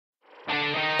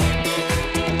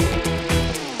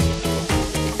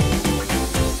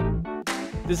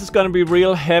This is gonna be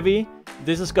real heavy.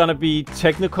 This is gonna be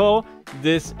technical.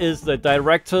 This is the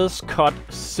director's cut,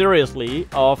 seriously,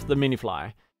 of the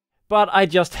Minifly. But I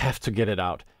just have to get it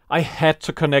out. I had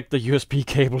to connect the USB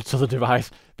cable to the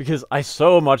device because I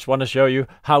so much want to show you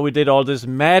how we did all this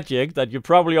magic that you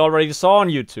probably already saw on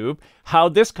YouTube. How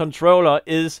this controller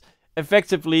is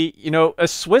effectively, you know, a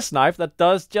Swiss knife that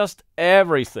does just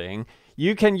everything.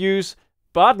 You can use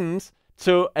buttons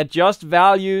to adjust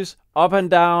values up and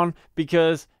down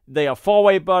because they are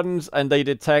four-way buttons and they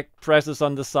detect presses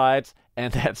on the sides,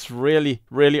 and that's really,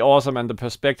 really awesome, and the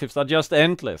perspectives are just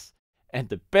endless. And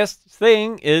the best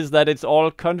thing is that it's all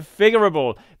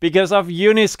configurable because of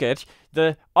UniSketch,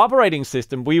 the operating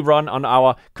system we run on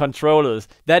our controllers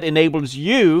that enables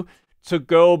you to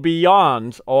go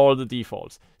beyond all the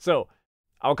defaults. So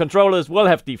our controllers will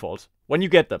have defaults when you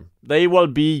get them. They will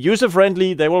be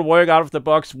user-friendly, they will work out of the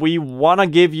box. We want to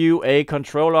give you a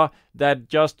controller that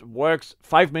just works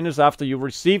 5 minutes after you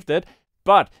received it,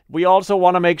 but we also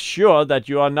want to make sure that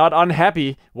you are not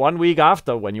unhappy 1 week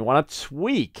after when you want to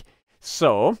tweak.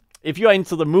 So, if you're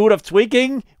into the mood of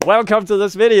tweaking, welcome to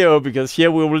this video, because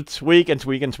here we will tweak and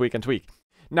tweak and tweak and tweak.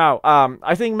 Now,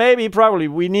 I think probably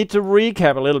we need to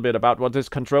recap a little bit about what this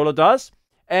controller does.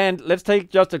 And let's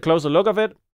take just a closer look of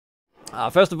it.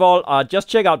 First of all, just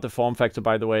check out the form factor,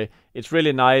 by the way. It's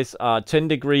really nice.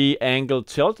 10-degree angle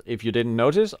tilt, if you didn't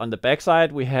notice. On the back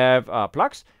side, we have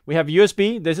plugs. We have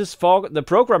USB. This is for the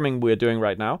programming we're doing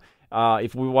right now.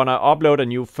 If we want to upload a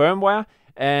new firmware.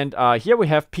 And here we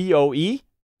have PoE,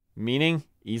 meaning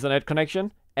Ethernet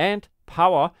connection, and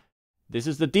power. This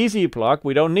is the DC plug.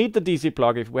 We don't need the DC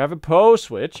plug if we have a PO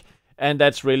switch. And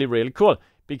that's really, really cool.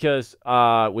 Because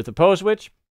with the PO switch,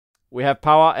 we have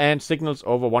power and signals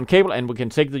over one cable, and we can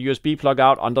take the USB plug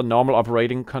out under normal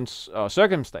operating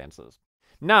circumstances.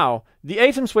 Now, the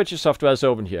ATEM switcher software is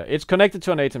open here. It's connected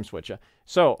to an ATEM switcher.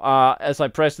 So, as I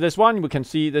press this one, we can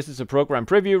see this is a program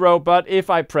preview row, but if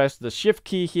I press the shift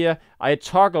key here, I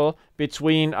toggle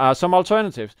between some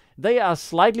alternatives. They are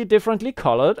slightly differently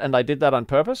colored, and I did that on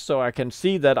purpose, so I can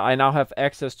see that I now have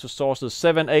access to sources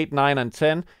 7, 8, 9, and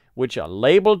 10, which are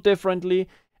labeled differently,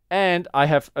 and I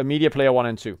have a media player 1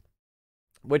 and 2.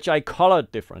 Which I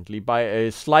colored differently by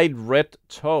a slight red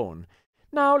tone.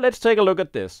 Now, let's take a look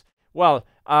at this. Well,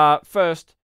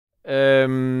 first,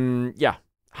 yeah,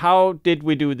 how did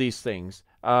we do these things?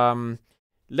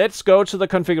 Let's go to the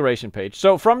configuration page.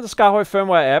 So, from the SKAARHOJ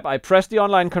firmware app, I pressed the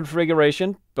online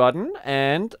configuration button,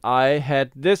 and I had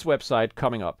this website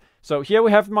coming up. So, here we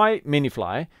have my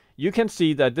Minifly. You can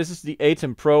see that this is the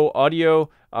ATEM Pro audio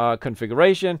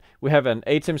configuration. We have an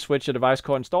ATEM switcher device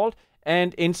core installed.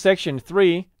 And in section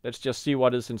 3, let's just see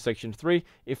what is in section 3.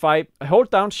 If I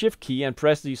hold down shift key and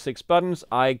press these 6 buttons,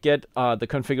 I get the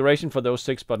configuration for those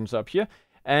 6 buttons up here.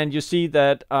 And you see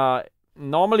that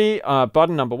normally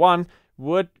button number 1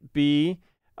 would be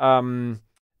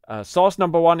source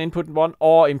number 1, input 1,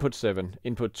 or input 7,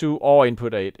 input 2, or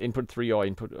input 8, input 3, or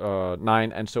input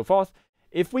 9, and so forth.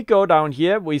 If we go down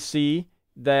here, we see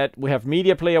that we have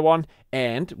media player 1,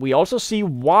 and we also see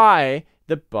why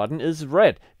the button is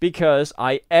red, because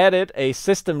I added a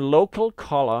system local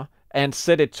color and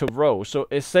set it to row. So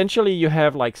essentially you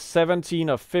have like 17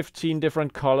 or 15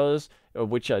 different colors,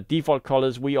 which are default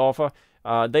colors we offer.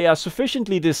 They are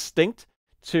sufficiently distinct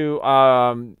to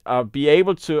be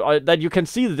able to, that you can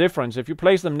see the difference. If you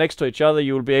place them next to each other,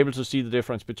 you will be able to see the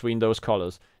difference between those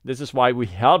colors. This is why we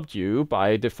helped you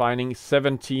by defining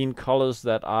 17 colors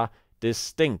that are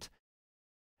distinct.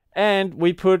 And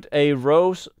we put a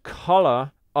rose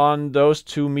color on those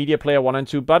two media player 1 and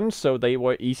 2 buttons, so they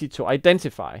were easy to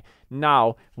identify.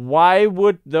 Now, why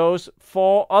would those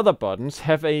 4 other buttons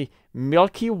have a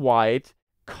milky white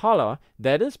color?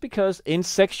 That is because in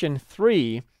section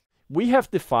 3, we have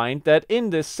defined that in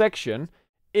this section,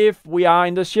 if we are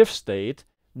in the shift state,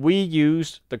 we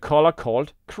use the color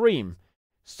called cream.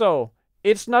 So,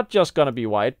 it's not just gonna be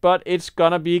white, but it's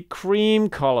gonna be cream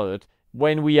colored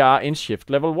when we are in shift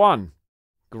level 1.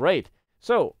 Great.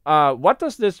 So, what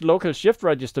does this local shift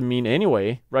register mean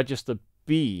anyway? Register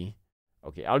B.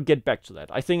 Okay, I'll get back to that.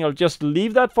 I think I'll just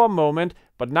leave that for a moment,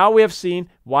 but now we have seen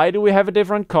why do we have a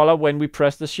different color when we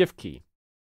press the shift key.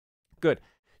 Good.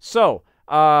 So,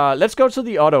 let's go to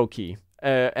the auto key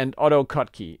and auto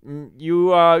cut key.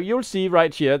 You'll see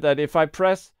right here that if I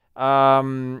press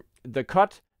the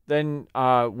cut, then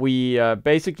we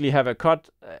basically have a cut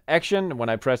action when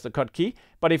I press the cut key.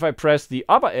 But if I press the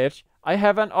upper edge, I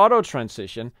have an auto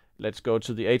transition. Let's go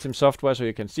to the ATEM software so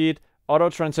you can see it. Auto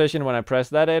transition when I press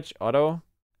that edge, auto,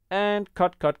 and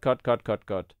cut, cut, cut, cut, cut,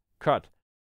 cut, cut.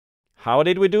 How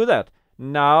did we do that?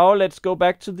 Now let's go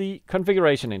back to the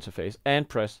configuration interface and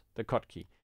press the cut key.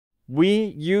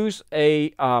 we use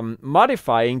a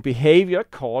modifying behavior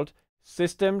called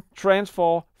system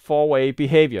transfer four-way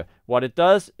behavior. What it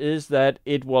does is that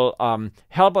it will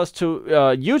help us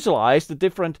to utilize the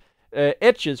different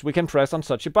edges we can press on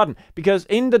such a button. Because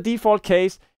in the default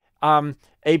case,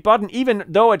 a button, even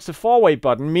though it's a four-way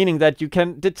button, meaning that you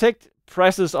can detect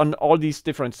presses on all these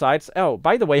different sides. Oh,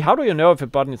 by the way, how do you know if a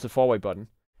button is a four-way button?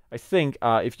 I think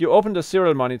if you open the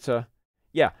serial monitor,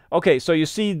 yeah, okay, so you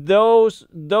see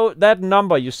that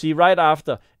number you see right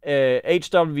after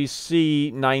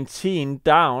HWC 19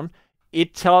 down,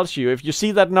 it tells you, if you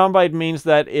see that number, it means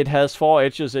that it has 4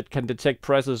 edges it can detect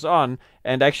presses on,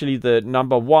 and actually the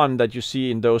number 1 that you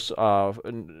see in those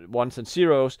ones and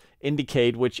zeros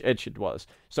indicate which edge it was.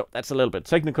 So that's a little bit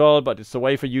technical, but it's a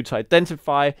way for you to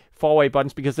identify four-way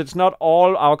buttons, because it's not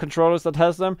all our controllers that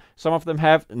has them. Some of them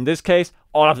have, in this case,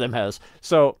 all of them has.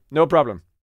 So no problem.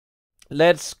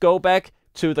 Let's go back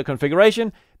to the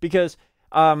configuration, because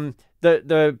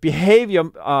the behavior,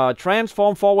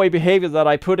 transform four-way behavior that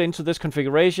I put into this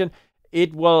configuration,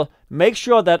 it will make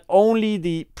sure that only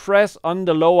the press on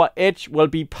the lower edge will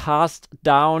be passed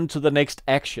down to the next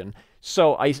action.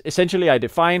 So essentially I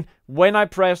define, when I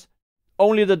press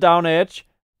only the down edge,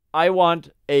 I want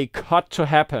a cut to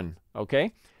happen,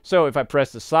 okay? So if I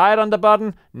press the side on the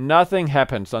button, nothing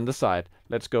happens on the side.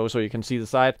 Let's go so you can see the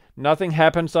side. Nothing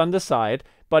happens on the side,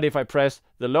 but if I press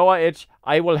the lower edge,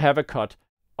 I will have a cut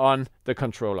on the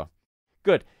controller.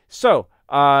 Good. So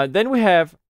then we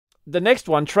have the next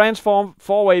one, transform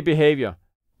four-way behavior.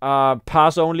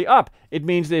 Pass only up. It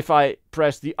means if I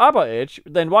press the upper edge,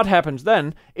 then what happens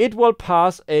then? It will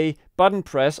pass a button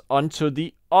press onto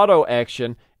the auto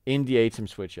action in the ATEM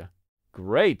switcher.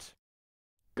 Great.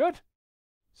 Good.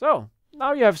 So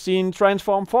now you have seen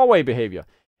transform four-way behavior.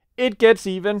 It gets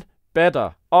even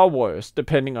better or worse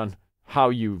depending on how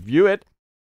you view it.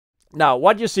 Now,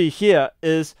 what you see here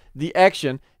is the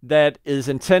action that is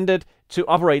intended to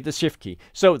operate the shift key.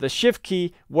 So the shift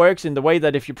key works in the way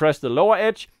that if you press the lower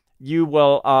edge, you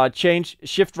will change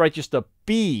shift register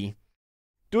B.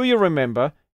 Do you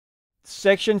remember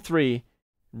section 3,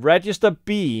 register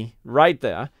B right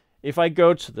there? If I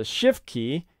go to the shift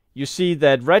key, you see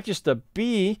that register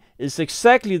B is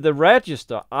exactly the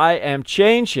register I am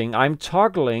changing. I'm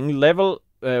toggling level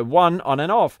 1 on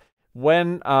and off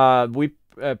when we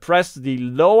press the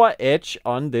lower edge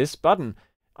on this button.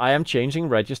 I am changing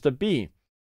register B.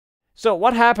 So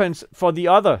what happens for the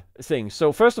other things?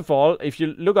 So first of all, if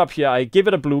you look up here, I give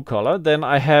it a blue color. Then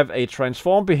I have a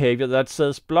transform behavior that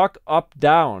says block up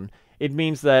down. It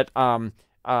means that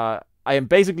I am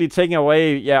basically taking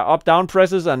away up down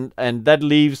presses, and that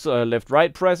leaves left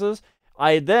right presses.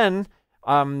 I then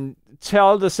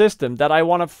tell the system that I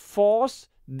want to force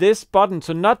this button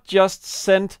to not just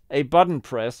send a button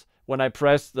press when I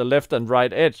press the left and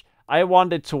right edge. I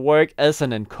want it to work as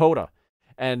an encoder.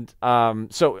 And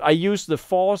so I use the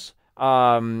force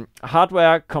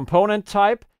hardware component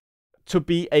type to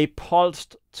be a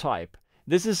pulsed type.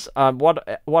 This is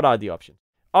what are the options?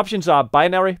 Options are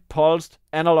binary, pulsed,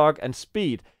 analog, and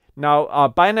speed. Now,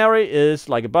 binary is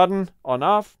like a button on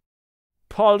off.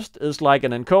 Pulsed is like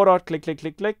an encoder, click, click,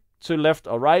 click, click, to left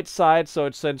or right side. So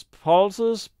it sends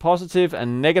pulses, positive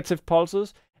and negative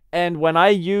pulses. And when I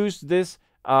use this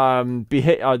action,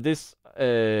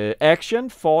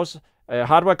 force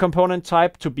hardware component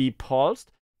type to be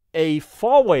pulsed, a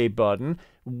four-way button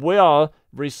will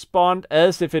respond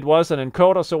as if it was an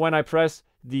encoder. So when I press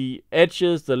the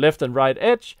edges, the left and right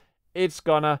edge, it's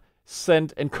gonna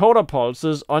send encoder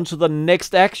pulses onto the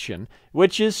next action,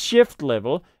 which is shift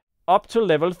level up to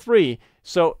level 3.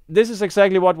 So this is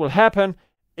exactly what will happen.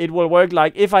 It will work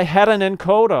like if I had an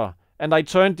encoder and I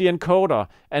turned the encoder,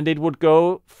 and it would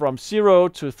go from 0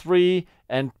 to 3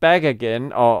 and back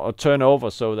again, or turn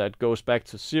over so that goes back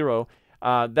to 0.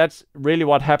 That's really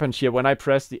what happens here when I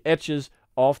press the edges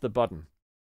of the button.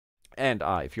 And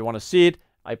if you want to see it,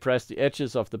 I press the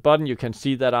edges of the button. You can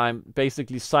see that I'm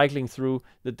basically cycling through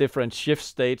the different shift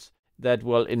states that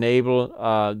will enable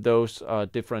those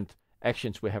different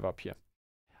actions we have up here.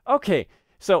 Okay,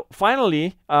 so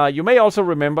finally, you may also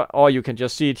remember, or you can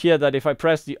just see it here, that if I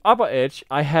press the upper edge,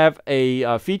 I have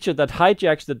a feature that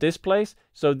hijacks the displays.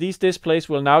 So these displays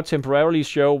will now temporarily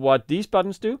show what these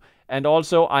buttons do. And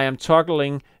also I am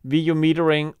toggling VU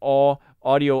metering or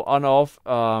audio on-off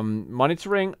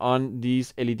monitoring on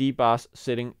these LED bars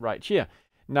sitting right here.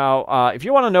 Now, if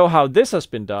you want to know how this has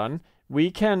been done, we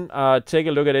can take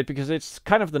a look at it, because it's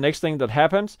kind of the next thing that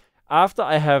happens. After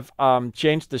I have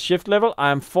changed the shift level,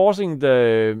 I am forcing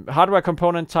the hardware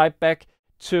component type back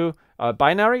to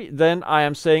binary. Then I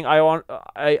am saying I want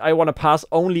to pass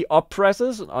only up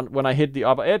presses when I hit the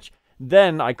upper edge.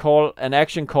 Then I call an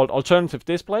action called alternative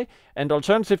display, and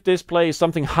alternative display is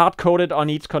something hard-coded on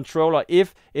each controller.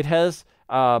 If it has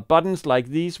buttons like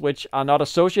these which are not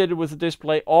associated with the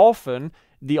display, often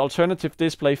the alternative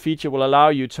display feature will allow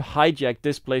you to hijack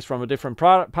displays from a different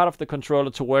part of the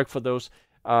controller to work for those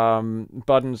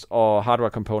buttons or hardware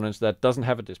components that doesn't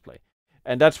have a display.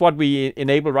 And that's what we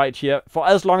enable right here for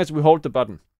as long as we hold the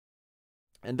button.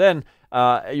 And then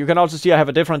you can also see I have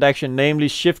a different action, namely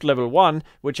shift level 1,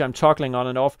 which I'm toggling on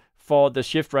and off for the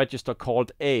shift register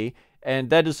called A.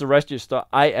 And that is the register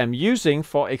I am using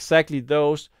for exactly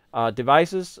those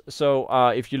devices. So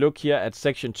if you look here at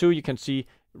section 2, you can see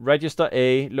register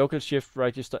A, local shift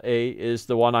register A is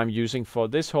the one I'm using for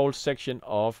this whole section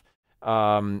of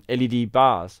LED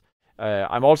bars.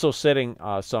 I'm also setting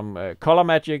some color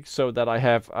magic so that I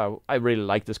have, I really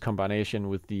like this combination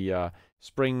with the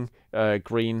spring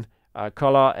green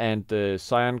color and the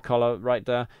cyan color right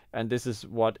there, and this is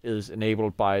what is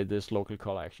enabled by this local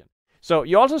color action. So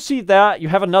you also see there you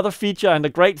have another feature, and the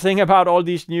great thing about all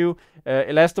these new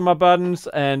elastomer buttons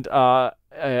and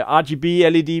RGB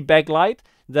LED backlight,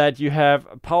 that you have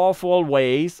powerful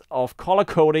ways of color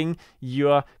coding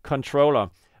your controller.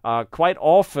 Quite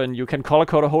often you can color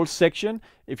code a whole section.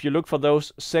 If you look for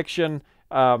those section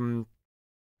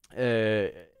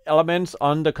elements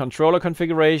on the controller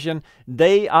configuration,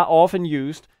 they are often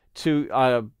used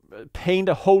to paint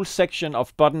a whole section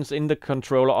of buttons in the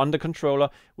controller, on the controller,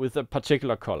 with a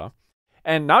particular color.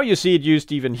 And now you see it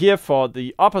used even here for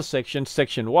the upper section,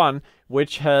 section 1,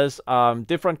 which has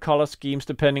different color schemes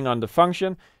depending on the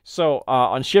function. So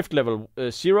on shift level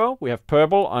 0 we have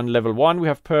purple, on level 1 we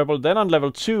have purple, then on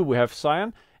level 2 we have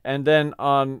cyan, and then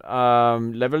on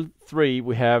level 3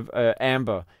 we have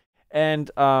amber. And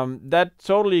that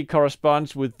totally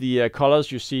corresponds with the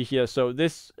colors you see here. So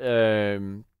this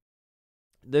is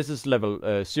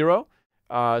level 0.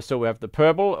 So we have the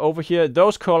purple over here.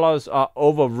 Those colors are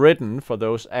overridden for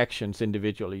those actions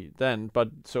individually then, but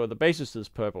so the basis is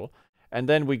purple. And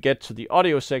then we get to the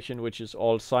audio section, which is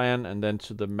all cyan, and then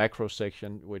to the macro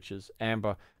section, which is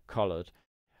amber colored.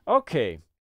 Okay.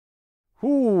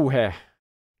 Whoo-heh.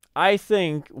 I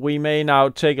think we may now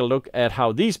take a look at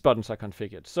how these buttons are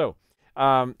configured. So,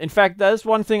 in fact, there's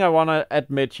one thing I want to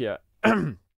admit here.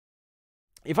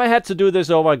 If I had to do this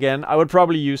over again, I would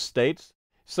probably use states.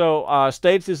 So,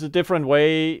 states is a different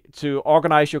way to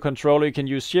organize your controller. You can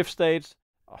use shift states.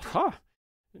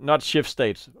 Not shift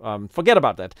states. Forget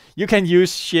about that. You can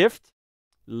use shift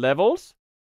levels,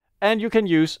 and you can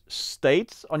use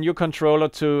states on your controller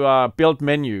to build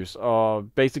menus or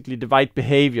basically divide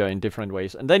behavior in different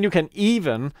ways. And then you can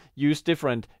even use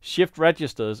different shift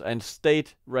registers and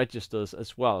state registers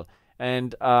as well.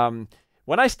 And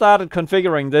when I started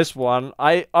configuring this one,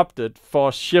 I opted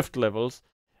for shift levels.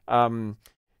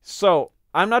 So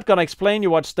I'm not going to explain you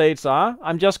what states are.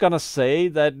 I'm just going to say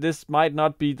that this might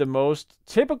not be the most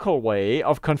typical way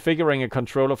of configuring a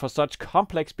controller for such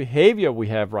complex behavior we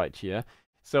have right here.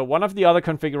 So one of the other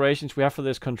configurations we have for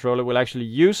this controller will actually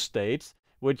use states,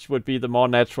 which would be the more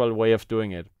natural way of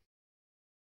doing it.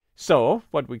 So,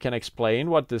 what we can explain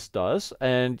what this does,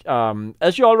 and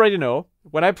as you already know,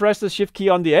 when I press the shift key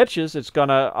on the edges, it's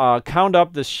gonna count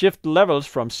up the shift levels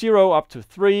from 0 up to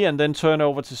 3, and then turn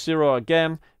over to 0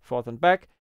 again, forth and back.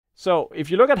 So,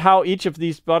 if you look at how each of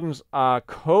these buttons are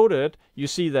coded, you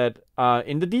see that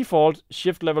in the default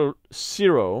shift level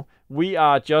 0, we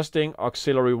are adjusting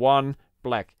auxiliary 1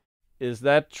 black. Is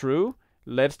that true?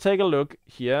 Let's take a look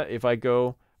here. If I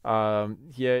go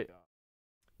here,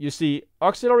 you see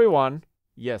auxiliary 1.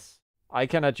 Yes, I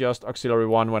can adjust auxiliary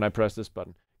 1 when I press this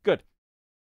button. Good.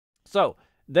 So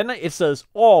then it says,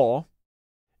 or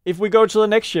if we go to the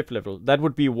next shift level, that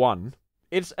would be 1.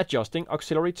 It's adjusting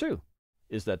auxiliary 2.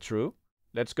 Is that true?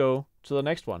 Let's go to the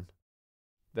next one.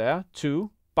 There, 2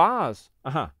 bars.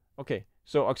 Okay,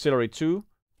 so auxiliary 2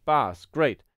 bars.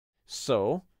 Great.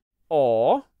 So,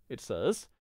 or it says,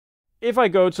 if I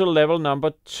go to level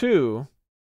number 2,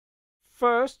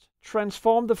 first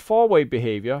transform the four-way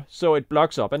behavior so it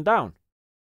blocks up and down.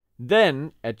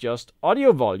 Then adjust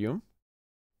audio volume.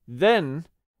 Then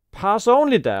pass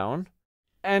only down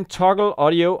and toggle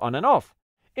audio on and off.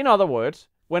 In other words,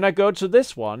 when I go to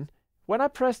this one, when I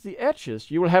press the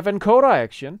edges, you will have encoder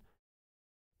action.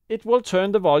 It will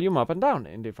turn the volume up and down.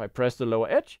 And if I press the lower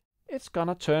edge, it's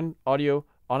gonna turn audio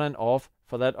on and off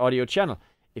for that audio channel.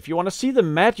 If you want to see the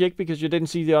magic because you didn't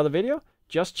see the other video,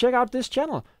 just check out this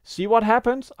channel. See what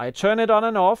happens. I turn it on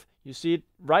and off. You see it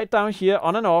right down here,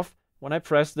 on and off, when I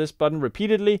press this button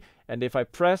repeatedly. And if I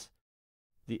press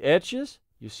the edges,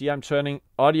 you see I'm turning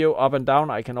audio up and down.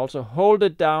 I can also hold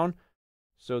it down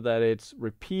so that it's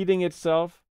repeating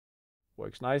itself.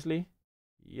 Works nicely.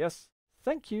 Yes,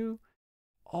 thank you.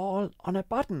 All on a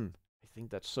button. I think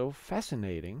that's so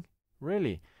fascinating.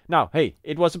 Really. Now, hey,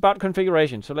 it was about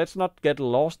configuration, so let's not get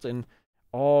lost in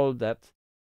all that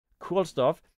cool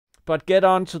stuff, but get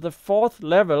on to the fourth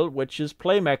level, which is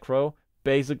play macro.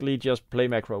 Basically just play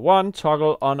macro 1,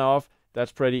 toggle on off.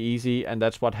 That's pretty easy, and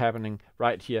that's what's happening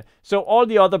right here. So all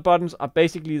the other buttons are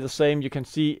basically the same. You can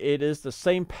see it is the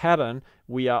same pattern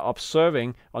we are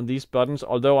observing on these buttons,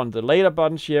 although on the later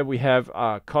buttons here we have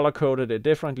color-coded it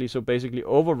differently, so basically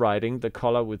overriding the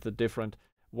color with the different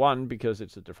one because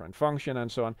it's a different function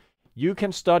and so on. You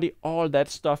can study all that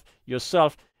stuff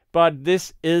yourself, but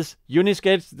this is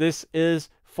UniSketch. This is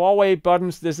four-way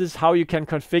buttons. This is how you can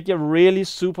configure really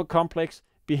super complex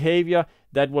behavior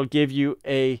that will give you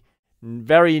a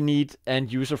very neat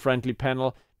and user-friendly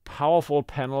panel, powerful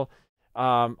panel.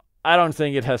 I don't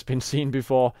think it has been seen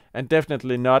before, and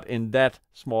definitely not in that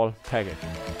small package.